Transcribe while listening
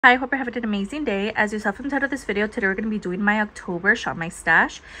I hope you're having an amazing day. As you saw from the title of this video, today we're going to be doing my October Shop My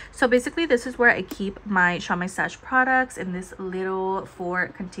Stash. So basically this is where I keep my Shop My Stash products in this little 4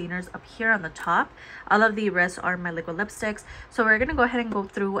 containers up here on the top. All of the rest are my liquid lipsticks. So we're going to go ahead and go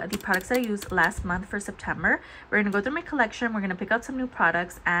through the products that I used last month for September. We're going to go through my collection. We're going to pick out some new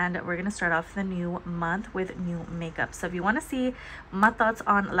products and we're going to start off the new month with new makeup. So if you want to see my thoughts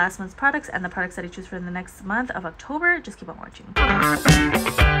on last month's products and the products that I choose for the next month of October, just keep on watching.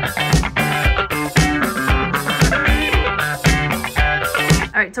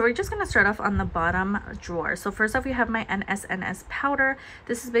 Alright, so we're just going to start off on the bottom drawer. So first off, we have my NSNS powder.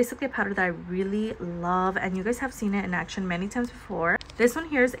 This is basically a powder that I really love, and you guys have seen it in action many times before. This one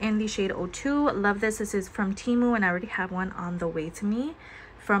here is in the shade 02. Love this. This is from Temu, and I already have one on the way to me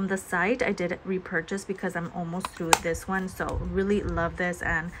from the site. I did repurchase because I'm almost through this one, so really love this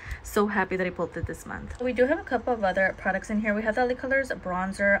and so happy that I pulled it this month. We do have a couple of other products in here. We have the LA Colors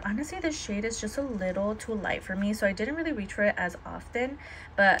bronzer. Honestly, this shade is just a little too light for me, so I didn't really reach for it as often,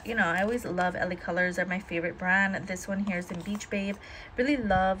 but you know, I always love LA Colors. They're my favorite brand. This one here is in Beach Babe. Really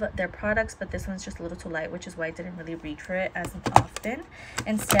love their products, but this one's just a little too light, which is why I didn't really reach for it as often.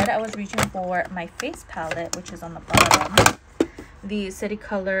 Instead, I was reaching for my face palette, which is on the bottom, the City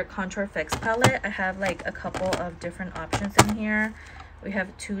Color Contour Fix palette. I have like a couple of different options in here. We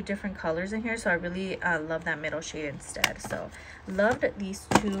have 2 different colors in here, so I really love that middle shade instead. So loved these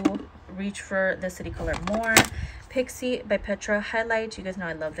 2. Reach for the City Color more. Pixie by Petra highlight. You guys know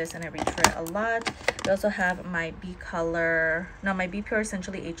I love this and I reach for it a lot. We also have my B Pure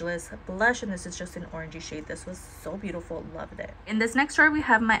Essentially Ageless blush, and this is just an orangey shade. This was so beautiful. Loved it. In this next drawer, we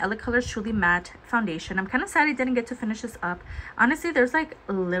have my LA Colors Truly Matte foundation. I'm kind of sad I didn't get to finish this up. Honestly, there's like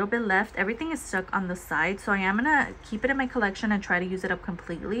a little bit left. Everything is stuck on the side, so I am gonna keep it in my collection and try to use it up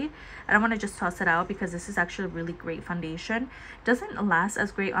completely. I don't want to just toss it out because this is actually a really great foundation. It doesn't last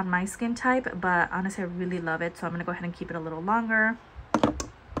as great on my skin type, but honestly I really love it, so I'm gonna go ahead and keep it a little longer.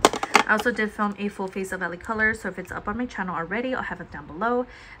 I also did film a full face of LA Colors, so if it's up on my channel already, I'll have it down below.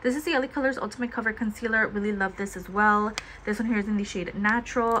 This is the LA Colors Ultimate Cover Concealer. Really love this as well. This one here is in the shade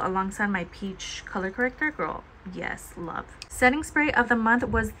Natural alongside my Peach color corrector. Girl, yes, love. Setting spray of the month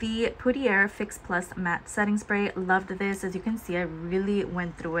was the Poudiere Fix Plus Matte Setting Spray. Loved this. As you can see, I really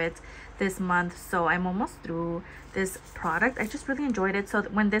went through it this month, so I'm almost through this product. I just really enjoyed it, so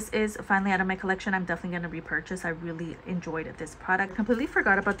when this is finally out of my collection, I'm definitely going to repurchase. I really enjoyed this product. Completely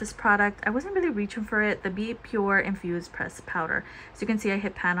forgot about this product. I wasn't really reaching for it. The Be Pure Infused Pressed Powder. So you can see I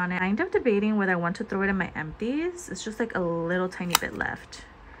hit pan on it. I ended up debating whether I want to throw it in my empties. It's just like a little tiny bit left.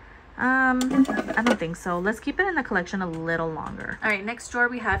 I don't think so. Let's keep it in the collection a little longer. All right, next drawer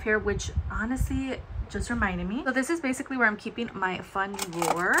we have here, which honestly just reminded me. So this is basically where I'm keeping my fun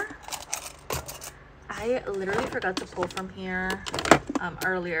drawer. I literally forgot to pull from here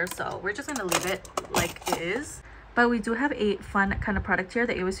earlier, so we're just gonna leave it like it is. But we do have a fun kind of product here,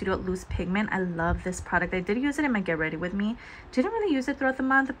 the AOA Studio Loose Pigment. I love this product. I did use it in my Get Ready With Me. Didn't really use it throughout the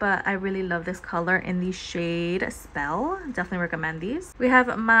month, but I really love this color in the shade Spell. Definitely recommend these. We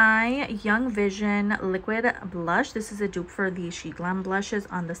have my Young Vision Liquid Blush. This is a dupe for the SHEGLAM blushes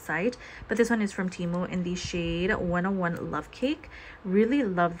on the site, but this one is from Temu in the shade 101 Love Cake. Really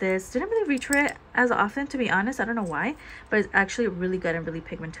love this. Didn't really reach for it as often, to be honest. I don't know why, but it's actually really good and really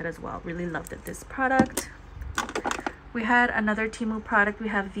pigmented as well. Really loved this product. We had another Temu product. We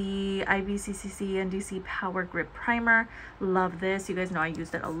have the IBCCC NDC Power Grip Primer. Love this. You guys know I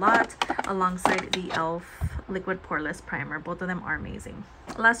used it a lot alongside the e.l.f. Liquid Poreless Primer. Both of them are amazing.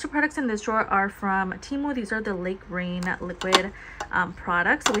 Last 2 products in this drawer are from Temu. These are the Lake Rain liquid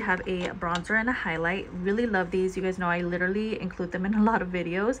products. So we have a bronzer and a highlight. Really love these. You guys know I literally include them in a lot of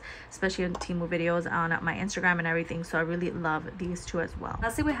videos, especially in Temu videos on my Instagram and everything. So I really love these 2 as well.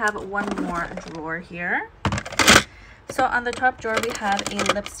 Lastly, we have one more drawer here. So on the top drawer, we have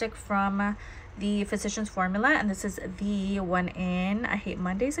a lipstick from the Physicians Formula, and this is the one in I Hate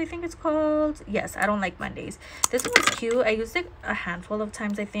Mondays, I think it's called. Yes, I don't like Mondays. This one was cute. I used it a handful of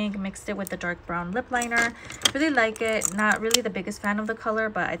times, I think. Mixed it with the dark brown lip liner. Really like it. Not really the biggest fan of the color,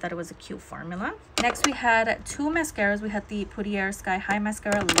 but I thought it was a cute formula. Next, we had 2 mascaras. We had the Poudiere Sky High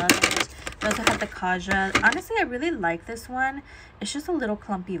Mascara. Love it. We also had the Kaja. Honestly, I really like this one. It's just a little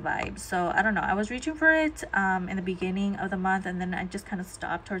clumpy vibe, so I don't know. I was reaching for it in the beginning of the month, and then I just kind of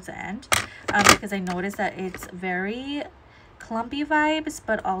stopped towards the end because I noticed that it's very clumpy vibes,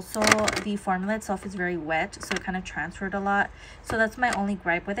 but also the formula itself is very wet, so it kind of transferred a lot. So that's my only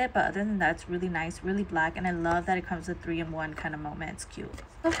gripe with it, but other than that, it's really nice, really black, and I love that it comes with 3-in-1 kind of moment. It's cute.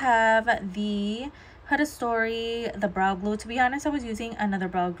 We have the Huda Story, the brow glue. To be honest, I was using another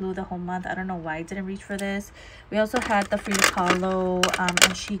brow glue the whole month. I don't know why I didn't reach for this. We also had the Frida Kahlo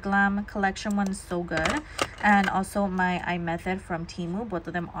and SHEGLAM collection. One is so good. And also my Eye Method from Temu. Both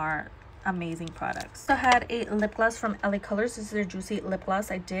of them are amazing products. So I had a lip gloss from LA Colors. This is their Juicy lip gloss.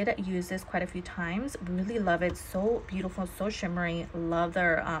 I did use this quite a few times. Really love it. So beautiful, so shimmery. Love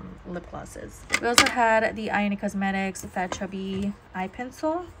their lip glosses. We also had the INA Cosmetics Fat Chubby eye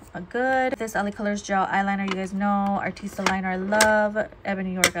pencil. Good. This LA Colors gel eyeliner, you guys know. Artista liner, I love. EBIN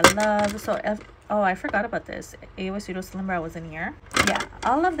New York, I love. So oh, I forgot about this. AOA Pseudo Slim Brow was in here. Yeah,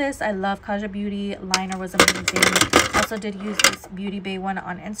 all of this I love. Kaja Beauty liner was amazing. Also did use this Beauty Bay one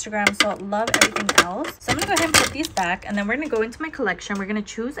on Instagram. So love everything else. So I'm gonna go ahead and put these back, and then we're gonna go into my collection. We're gonna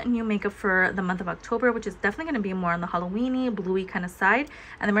choose a new makeup for the month of October, which is definitely gonna be more on the Halloweeny, bluey kind of side.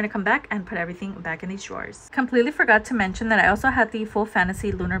 And then we're gonna come back and put everything back in these drawers. Completely forgot to mention that I also had the Full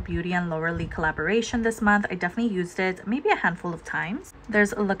Fantasy Lunar Beauty and Laura Lee collaboration this month. I definitely used it maybe a handful of times.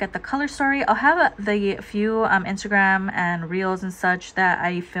 There's a look at the color story. I'll have the few Instagram and reels and such that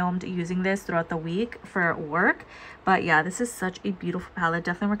I filmed using this throughout the week for work. But yeah, this is such a beautiful palette.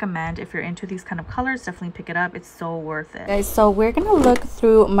 Definitely recommend if you're into these kind of colors, definitely pick it up. It's so worth it. Guys, so we're gonna look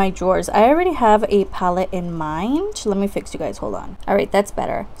through my drawers. I already have a palette in mind. Let me fix you guys, hold on. All right, that's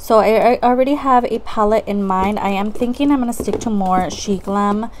better. So I already have a palette in mind. I am thinking I'm gonna stick to more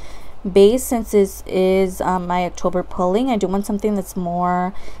SHEGLAM base since this is my October pulling. I do want something that's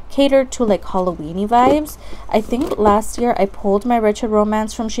more catered to like Halloweeny vibes. I think last year I pulled my Wretched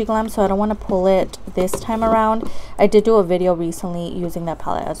Romance from SHEGLAM, so I don't want to pull it this time around. I did do a video recently using that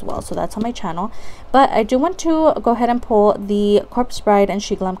palette as well, so that's on my channel. But I do want to go ahead and pull the Corpse Bride and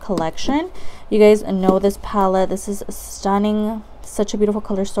SHEGLAM collection. You guys know this palette. This is stunning, such a beautiful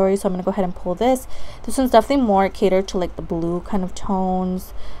color story, so I'm gonna go ahead and pull this. This one's definitely more catered to like the blue kind of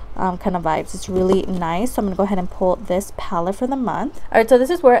tones, kind of vibes. It's really nice, so I'm gonna go ahead and pull this palette for the month. All right, so this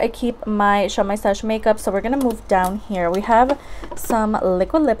is where I keep my Shop My Stash makeup. So we're gonna move down here. We have some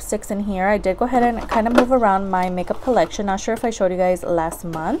liquid lipsticks in here. I did go ahead and kind of move around my makeup collection. Not sure if I showed you guys last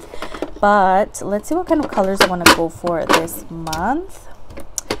month, but let's see what kind of colors I want to go for this month.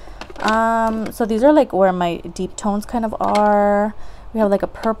 So these are like where my deep tones kind of are. We have like a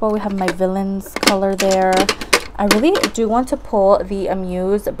purple. We have my Villains color there. I really do want to pull the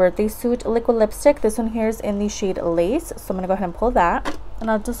Amuse Birthday Suit liquid lipstick. This one here is in the shade Lace, so I'm going to go ahead and pull that.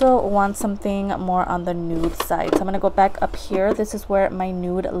 And I also want something more on the nude side, so I'm going to go back up here. This is where my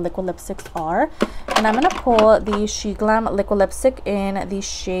nude liquid lipsticks are. And I'm going to pull the SHEGLAM liquid lipstick in the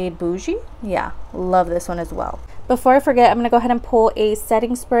shade Bougie. Yeah, love this one as well. Before I forget, I'm going to go ahead and pull a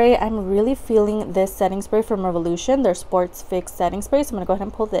setting spray. I'm really feeling this setting spray from Revolution, their Sports Fix setting spray. So I'm going to go ahead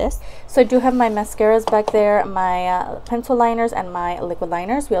and pull this. So I do have my mascaras back there, my pencil liners, and my liquid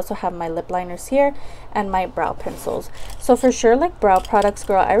liners. We also have my lip liners here and my brow pencils. So for sure, like brow products,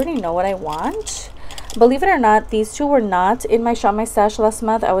 girl, I already know what I want. Believe it or not, these two were not in my Shop My Stash last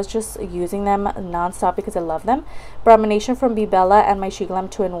month. I was just using them non-stop because I love them. Browmination from BeBella and my SHEGLAM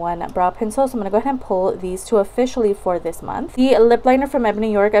 2-in-1 brow pencil. So I'm going to go ahead and pull these two officially for this month. The lip liner from EBIN New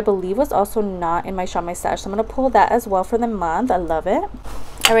York, I believe, was also not in my Shop My Stash. So I'm going to pull that as well for the month. I love it.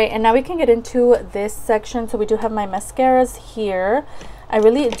 All right, and now we can get into this section. So we do have my mascaras here. I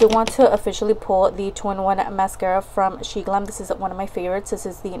really do want to officially pull the 2-in-1 mascara from SHEGLAM. This is one of my favorites. This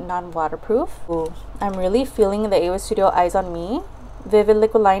is the non-waterproof. I'm really feeling the AOA Studio Eyes on Me Vivid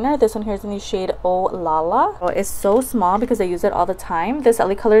Liquid Liner. This one here is in the shade Oh Lala. It's so small because I use it all the time. This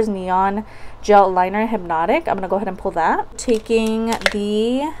LA Colors Neon Gel Liner Hypnotic. I'm going to go ahead and pull that. Taking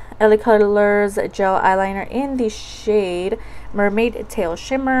the LA Colors Gel Eyeliner in the shade Mermaid Tail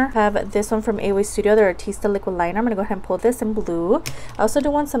Shimmer. I have this one from AOA Studio, their Artista Liquid Liner. I'm going to go ahead and pull this in blue. I also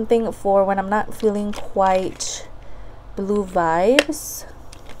do want something for when I'm not feeling quite blue vibes.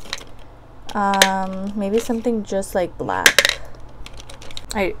 Maybe something just like black.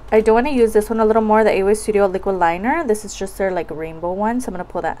 I do want to use this one a little more, the AOA Studio Liquid Liner. This is just their like rainbow one, so I'm going to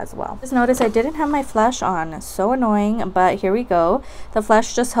pull that as well. Just notice I didn't have my flash on. So annoying, but here we go. The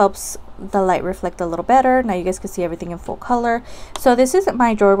flash just helps the light reflect a little better. Now you guys can see everything in full color. So this is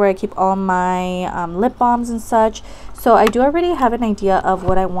my drawer where I keep all my lip balms and such. So I do already have an idea of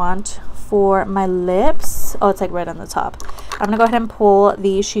what I want for my lips. Oh, it's like right on the top. I'm going to go ahead and pull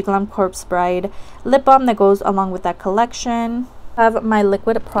the SHEGLAM Corpse Bride lip balm that goes along with that collection. I have my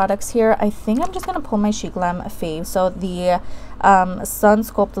liquid products here. I think I'm just going to pull my SHEGLAM fave. So the Sun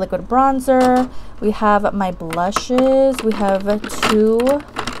Sculpt Liquid Bronzer. We have my blushes. We have two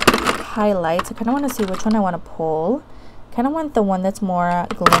highlights. I kind of want to see which one I want to pull. Kind of want the one that's more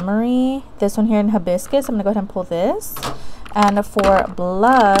glimmery. This one here in Hibiscus. I'm going to go ahead and pull this. And for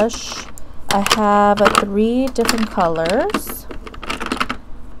blush, I have 3 different colors.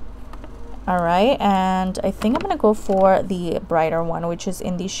 Alright, and I think I'm going to go for the brighter one, which is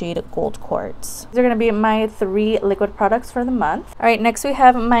in the shade Gold Quartz. These are going to be my 3 liquid products for the month. Alright, next we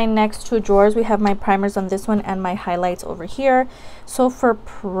have my next 2 drawers. We have my primers on this one and my highlights over here. So for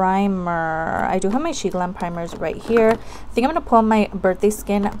primer, I do have my SHEGLAM primers right here. I think I'm going to pull my Birthday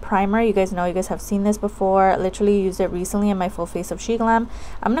Skin primer. You guys know, you guys have seen this before. Literally used it recently in my full face of SHEGLAM.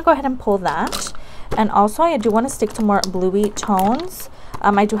 I'm going to go ahead and pull that. And also, I do want to stick to more bluey tones.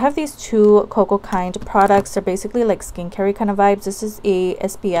 I do have these 2 Cocoa Kind products. They're basically like skincare kind of vibes. This is a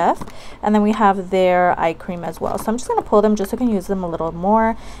SPF, and then we have their eye cream as well. So I'm just going to pull them just so I can use them a little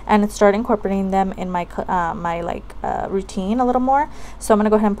more and start incorporating them in my routine a little more. So I'm going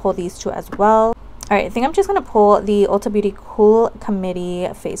to go ahead and pull these 2 as well. Alright, I think I'm just going to pull the Ulta Beauty Cool Committee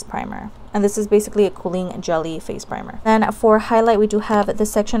Face Primer. And this is basically a cooling jelly face primer. Then for highlight, we do have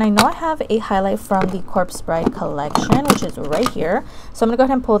this section. I know I have a highlight from the Corpse Bride collection, which is right here. So I'm going to go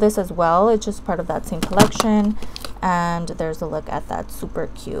ahead and pull this as well. It's just part of that same collection. And there's a look at that. Super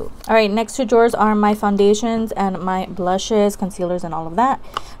cute. Alright, next 2 drawers are my foundations and my blushes, concealers, and all of that.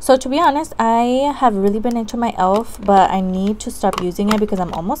 So to be honest, I have really been into my e.l.f. but I need to stop using it because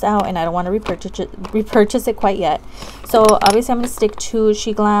I'm almost out and I don't want to repurchase it quite yet. So obviously I'm going to stick to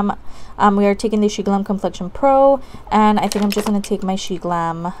SHEGLAM. We are taking the SHEGLAM Complexion Pro, and I think I'm just going to take my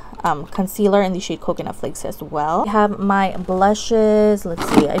SHEGLAM concealer in the shade Coconut Flakes as well. I have my blushes. Let's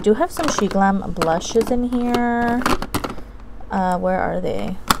see. I do have some SHEGLAM blushes in here. Where are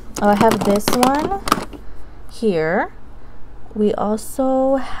they? Oh, I have this one here. We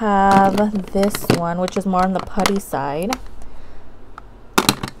also have this one, which is more on the putty side.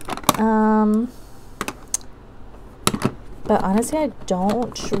 But honestly, I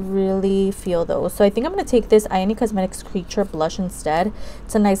don't really feel those. So I think I'm going to take this Ione Cosmetics Creature blush instead.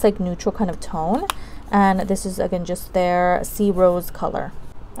 It's a nice like neutral kind of tone. And this is again just their Sea Rose color.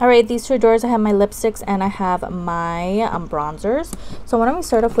 Alright, these 2 drawers, I have my lipsticks and I have my bronzers. So why don't we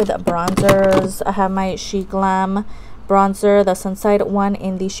start off with bronzers. I have my SHEGLAM bronzer, the Sunside one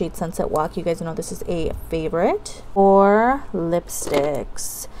in the shade Sunset Walk. You guys know this is a favorite. For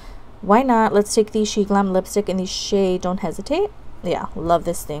lipsticks, why not? Let's take the SHEGLAM lipstick in the shade Don't Hesitate. Yeah, love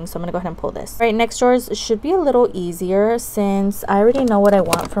this thing. So I'm gonna go ahead and pull this. All right, next drawers should be a little easier since I already know what I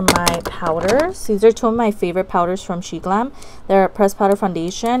want for my powders. These are 2 of my favorite powders from SHEGLAM. They're pressed powder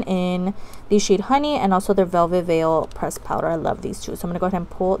foundation in the shade Honey and also their Velvet Veil pressed powder. I love these 2. So I'm gonna go ahead and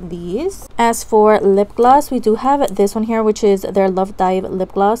pull these. As for lip gloss, we do have this one here, which is their Love Dive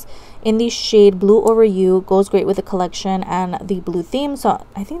lip gloss in the shade Blue Over You. Goes great with the collection and the blue theme. So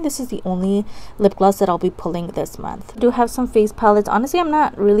I think this is the only lip gloss that I'll be pulling this month. I do have some face palettes. Honestly, I'm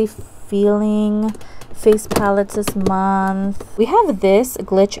not really feeling face palettes this month. We have this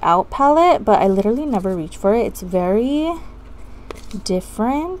Glitch Out palette, but I literally never reach for it. It's very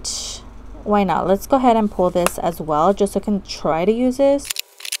different. Why not? Let's go ahead and pull this as well, just so I can try to use this.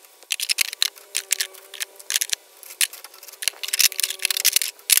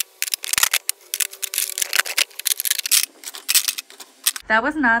 That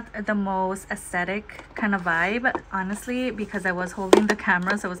was not the most aesthetic kind of vibe, honestly, because I was holding the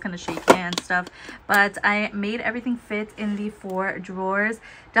camera, so I was kind of shaking and stuff. But I made everything fit in the 4 drawers.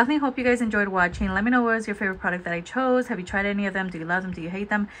 Definitely hope you guys enjoyed watching. Let me know what was your favorite product that I chose. Have you tried any of them? Do you love them? Do you hate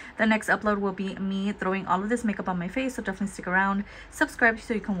them? The next upload will be me throwing all of this makeup on my face, so definitely stick around. Subscribe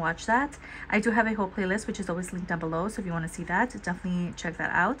so you can watch that. I do have a whole playlist, which is always linked down below, so if you want to see that, definitely check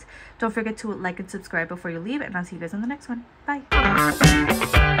that out. Don't forget to like and subscribe before you leave, and I'll see you guys in the next one. Bye.